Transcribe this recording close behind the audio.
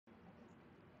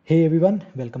Hey everyone,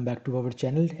 welcome back to our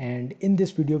channel, and in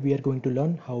this video we are going to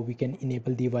learn how we can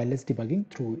enable the wireless debugging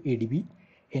through ADB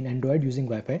in Android using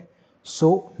Wi-Fi.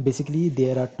 So basically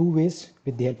there are two ways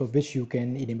with the help of which you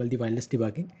can enable the wireless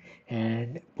debugging,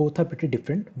 and both are pretty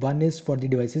different. One is for the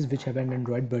devices which have an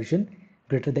Android version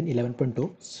greater than 11.0.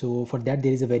 So for that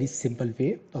there is a very simple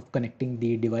way of connecting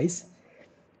the device,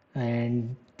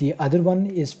 and the other one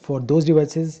is for those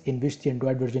devices in which the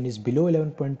Android version is below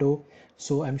 11.0.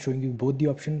 So I'm showing you both the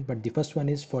option, but the first one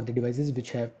is for the devices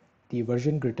which have the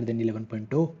version greater than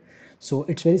 11.0. So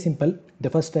it's very simple. The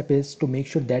first step is to make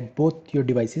sure that both your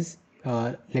devices,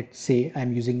 let's say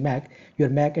I'm using Mac, your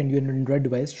Mac and your Android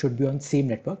device should be on same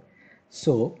network.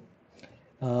 So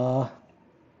uh,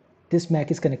 this Mac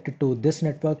is connected to this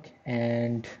network,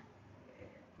 and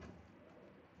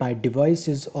my device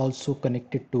is also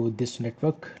connected to this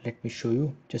network. Let me show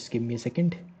you, just give me a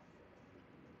second.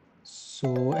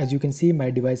 So as you can see,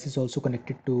 my device is also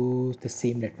connected to the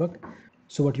same network.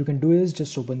 So what you can do is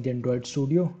just open the Android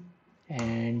Studio,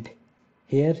 and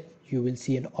here you will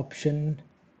see an option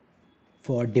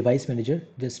for device manager.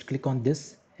 Just click on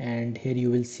this, and here you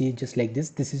will see just like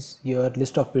this is your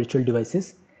list of virtual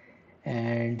devices,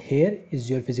 and here is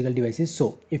your physical devices.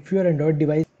 So if your Android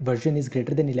device version is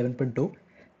greater than 11.0,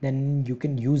 then you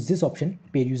can use this option,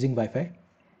 pair using Wi-Fi,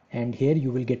 and here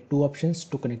you will get two options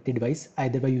to connect the device,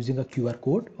 either by using a QR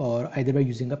code or either by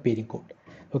using a pairing code.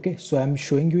 Okay, so I'm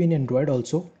showing you in Android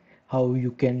also how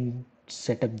you can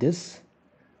set up this.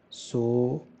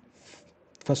 So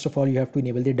first of all, you have to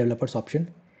enable the developers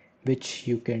option, which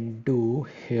you can do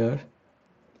here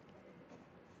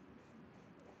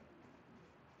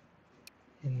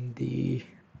in the,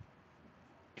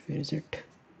 where is it?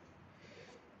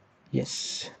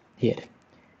 Yes, here,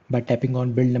 by tapping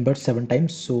on build number 7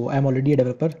 times. So I'm already a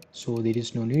developer, so there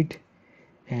is no need.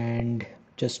 And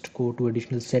just go to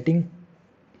additional setting,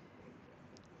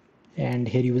 and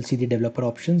here you will see the developer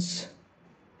options,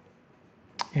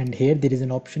 and here there is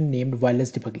an option named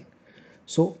wireless debugging.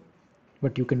 So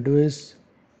what you can do is,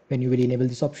 when you will enable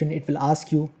this option, it will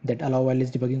ask you that allow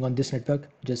wireless debugging on this network.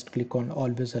 Just click on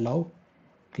always allow,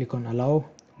 click on allow,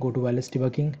 go to wireless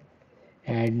debugging,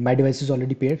 and my device is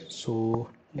already paired, so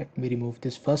let me remove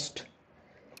this first.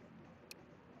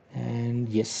 And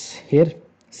yes, here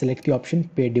select the option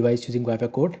pair device using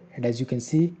Wi-Fi code, and as you can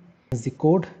see, as the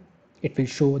code, it will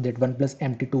show that OnePlus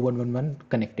MT2111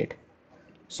 connected.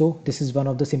 So this is one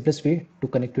of the simplest way to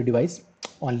connect your device,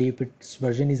 only if its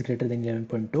version is greater than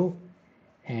 11.2.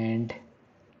 And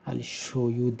I'll show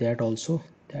you that also,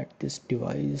 that this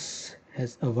device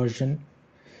has a version,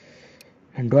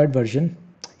 Android version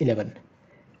 11.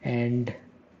 And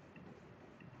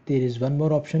there is one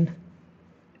more option,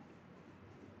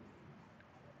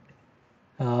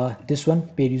 this one,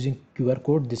 pair using QR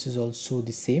code. This is also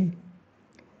the same.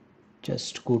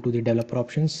 Just go to the developer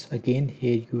options again.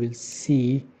 Here you will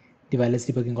see the wireless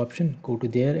debugging option. Go to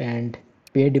there and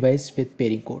pair device with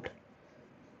pairing code.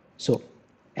 So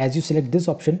as you select this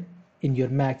option in your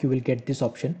Mac, you will get this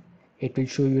option. It will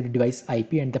show you the device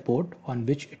IP and the port on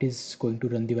which it is going to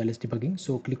run the wireless debugging.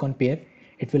 So click on pair.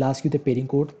 It will ask you the pairing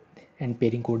code, and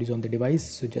pairing code is on the device.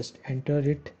 So just enter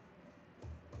it,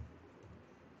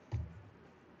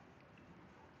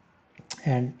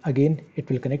 and again it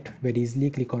will connect very easily.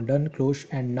 Click on done, close,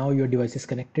 and now your device is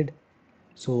connected.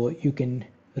 So you can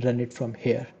run it from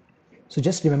here. So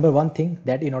just remember one thing,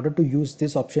 that in order to use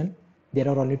this option, there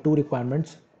are only two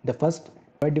requirements. The first,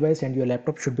 Android device and your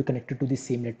laptop should be connected to the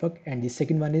same network, and the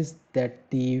second one is that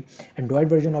the Android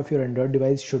version of your Android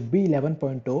device should be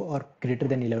 11.0 or greater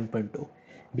than 11.0.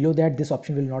 Below that, this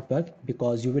option will not work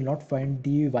because you will not find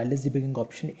the wireless debugging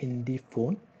option in the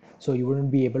phone, so you wouldn't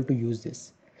be able to use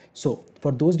this. So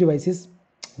for those devices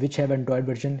which have Android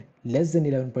version less than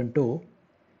 11.0,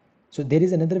 so there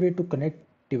is another way to connect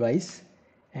device,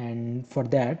 and for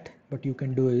that what you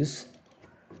can do is,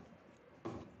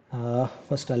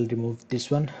 first I'll remove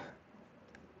this one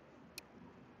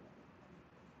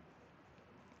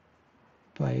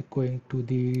by going to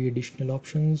the additional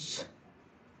options,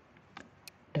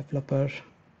 developer,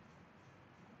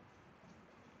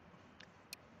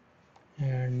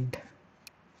 and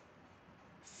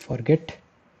forget.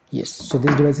 Yes, so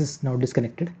this device is now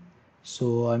disconnected.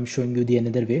 So I'm showing you the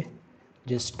another way.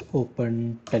 Just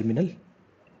open terminal,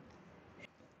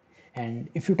 and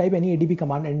if you type any adb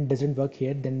command and it doesn't work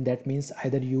here, then that means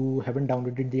either you haven't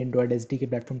downloaded the Android SDK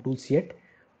platform tools yet,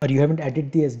 or you haven't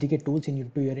added the SDK tools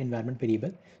into your environment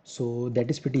variable. So that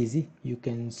is pretty easy. You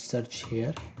can search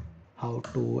here how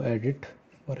to add it.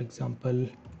 For example,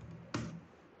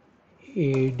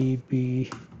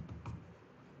 ADB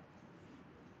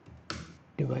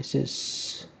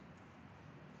devices,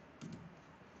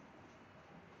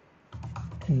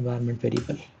 environment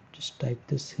variable. Just type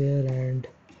this here and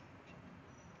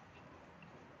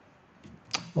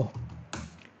oh,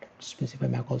 specify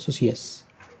Mac also. So yes,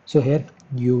 so here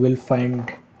you will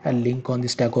find a link on the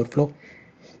Stack Overflow.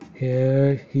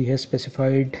 Here he has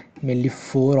specified mainly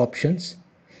 4 options.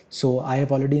 So I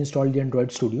have already installed the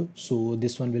Android Studio, so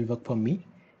this one will work for me.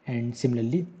 And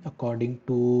similarly, according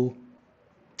to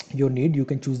your need, you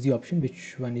can choose the option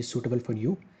which one is suitable for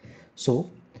you. So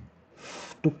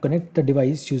to connect the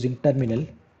device using terminal,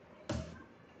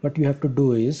 what you have to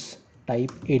do is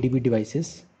type adb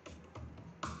devices.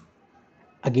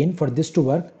 Again, for this to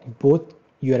work, both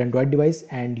your Android device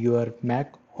and your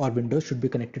Mac or Windows should be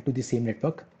connected to the same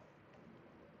network.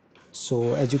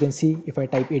 So as you can see, if I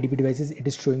type adb devices, it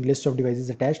is showing list of devices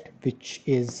attached, which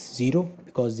is 0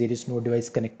 because there is no device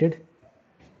connected.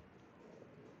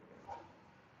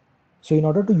 So in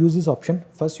order to use this option,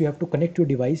 first you have to connect your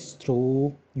device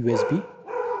through USB,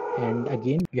 and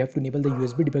again you have to enable the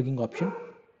USB debugging option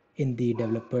in the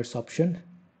developers option.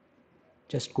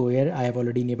 Just go here. I have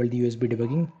already enabled the USB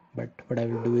debugging, but what I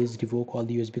will do is revoke all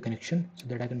the USB connection so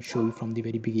that I can show you from the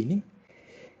very beginning.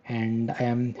 And I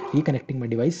am reconnecting my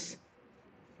device,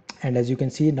 and as you can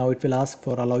see, now it will ask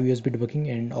for allow USB debugging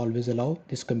and always allow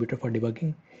this computer for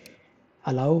debugging.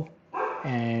 Allow,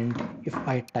 and if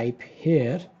I type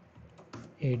here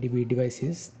adb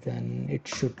devices, then it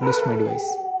should list my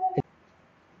device.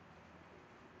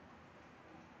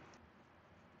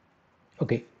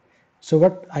 Okay, so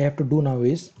what I have to do now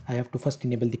is I have to first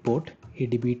enable the port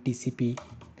adb tcp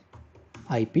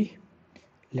ip,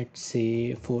 let's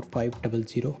say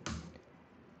 4500,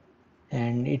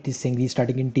 and it is saying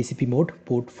restarting in TCP mode,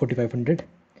 port 4500.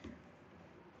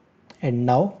 And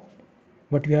now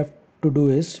what you have to do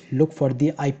is look for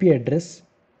the IP address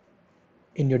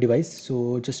in your device.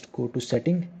 So just go to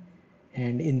setting,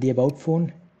 and in the about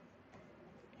phone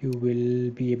you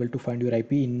will be able to find your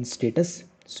IP in status.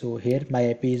 So here my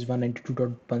IP is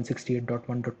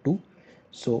 192.168.1.2.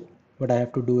 so what I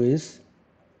have to do is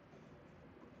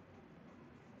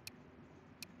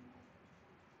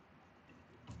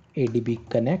Adb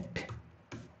Connect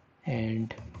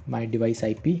and my device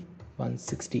IP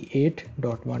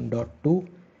 168.1.2,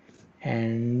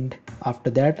 and after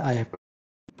that I have to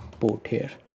port here.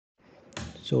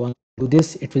 So when I do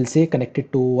this, it will say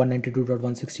connected to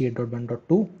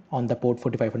 192.168.1.2 on the port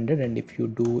 4500, and if you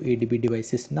do adb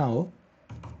devices now,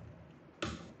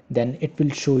 then it will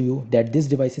show you that this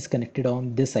device is connected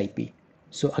on this IP.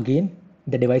 So again,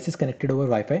 the device is connected over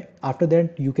Wi-Fi. After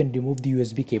that, you can remove the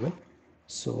USB cable.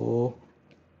 So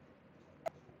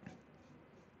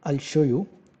I'll show you,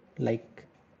 like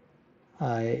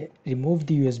I remove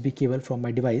the USB cable from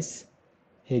my device.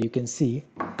 Here you can see,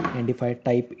 and if I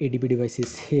type adb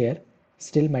devices here,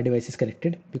 still my device is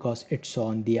connected because it's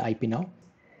on the IP now.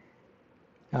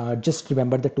 Just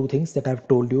remember the two things that I've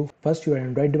told you. First, your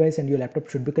Android device and your laptop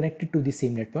should be connected to the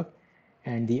same network,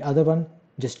 and the other one,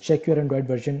 just check your Android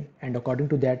version and according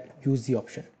to that use the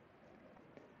option.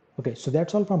 Okay, so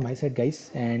that's all from my side,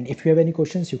 guys, and if you have any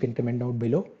questions you can comment down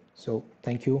below. So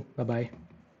thank you, bye bye.